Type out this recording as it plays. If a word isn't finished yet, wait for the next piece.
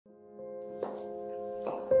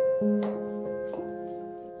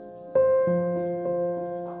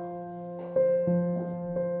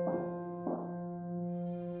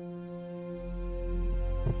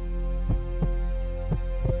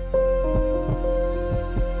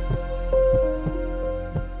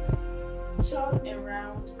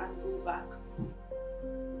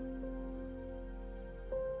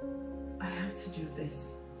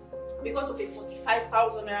this? Because of a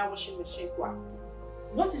 45,000 naira washing machine.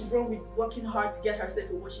 What is wrong with working hard to get herself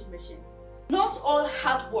a washing machine? Not all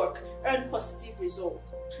hard work earn positive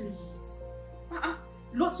results. Please.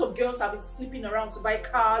 Lots of girls have been sleeping around to buy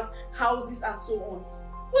cars, houses, and so on.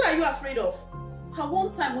 What are you afraid of? Her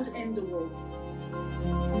one time won't end the world.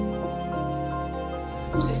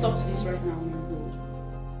 Put a stop to this right now, Marygold.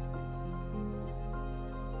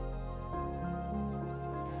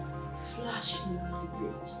 Flashing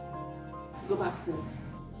privilege. Go back home.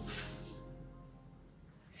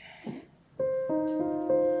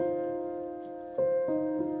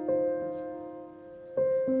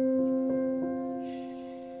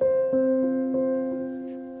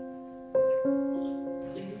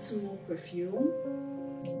 A little more perfume.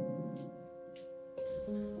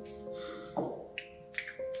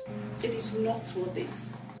 It is not worth it.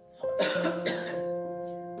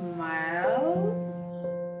 Smile.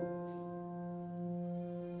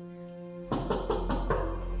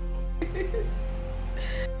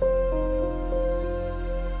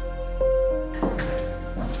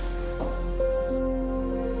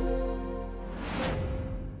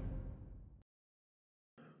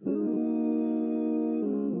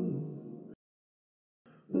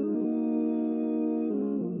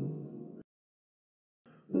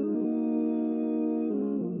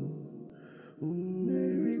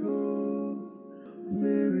 Marygold,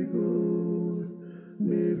 Marygold,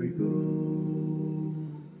 Marygold.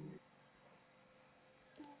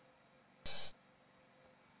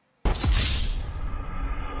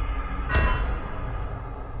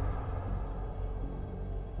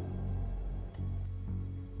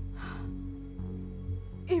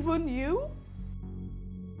 Even you?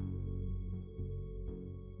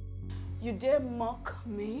 You dare mock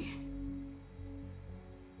me?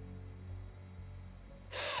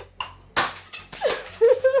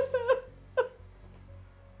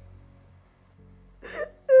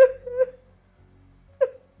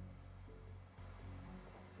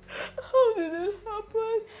 How did it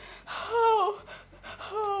happen? How?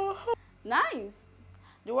 Nice!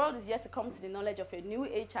 The world is yet to come to the knowledge of your new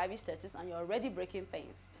HIV status and you're already breaking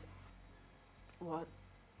things. What?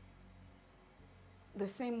 The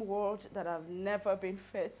same world that have never been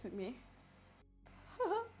fair to me?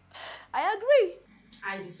 I agree.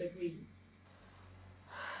 I disagree.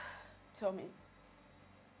 Tell me.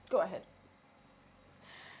 Go ahead.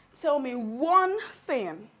 Tell me one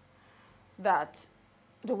thing that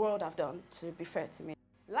the world have done to be fair to me.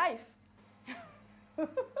 Life.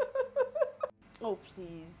 Oh,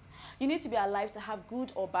 please. You need to be alive to have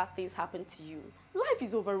good or bad things happen to you. Life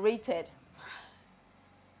is overrated.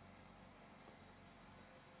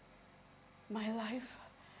 My life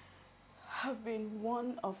have been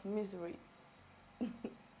one of misery.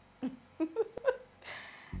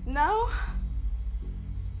 Now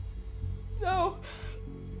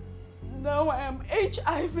I am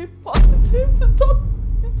HIV positive to top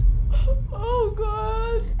it. Oh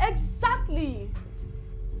God. Exactly.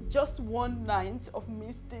 Just one night of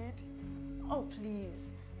misdeed. Oh,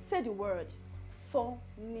 please. Say the word.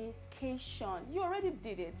 Fornication. You already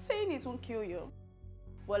did it. Saying it won't kill you.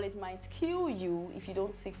 Well, it might kill you if you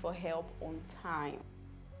don't seek for help on time.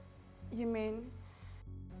 You mean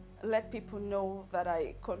let people know that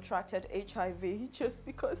I contracted HIV just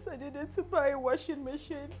because I needed to buy a washing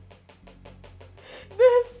machine?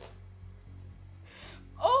 This...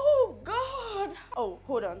 Oh, God! Oh,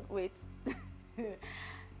 hold on, wait.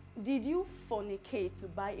 Did you fornicate to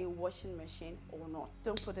buy a washing machine or not?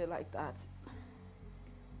 Don't put it like that.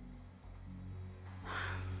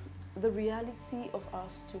 The reality of our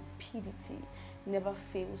stupidity never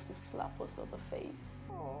fails to slap us on the face.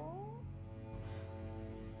 Oh,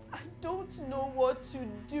 I don't know what to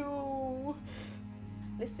do.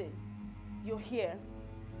 Listen, you're here,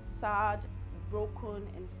 sad, broken,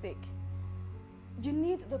 and sick. You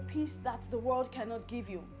need the peace that the world cannot give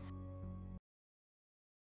you.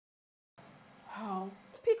 How?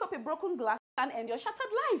 Pick up a broken glass and end your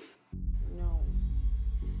shattered life. No.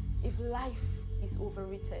 If life is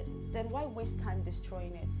overrated, then why waste time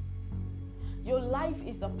destroying it? Your life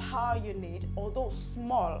is the power you need, although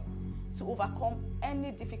small, to overcome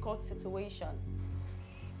any difficult situation.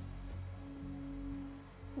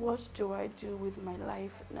 What do I do with my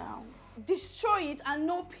life now? Destroy it and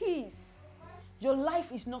no peace. Your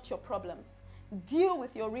life is not your problem. Deal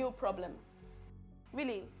with your real problem.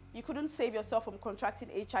 Really, you couldn't save yourself from contracting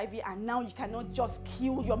HIV and now you cannot just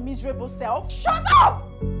kill your miserable self? Shut up!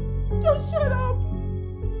 Just shut up!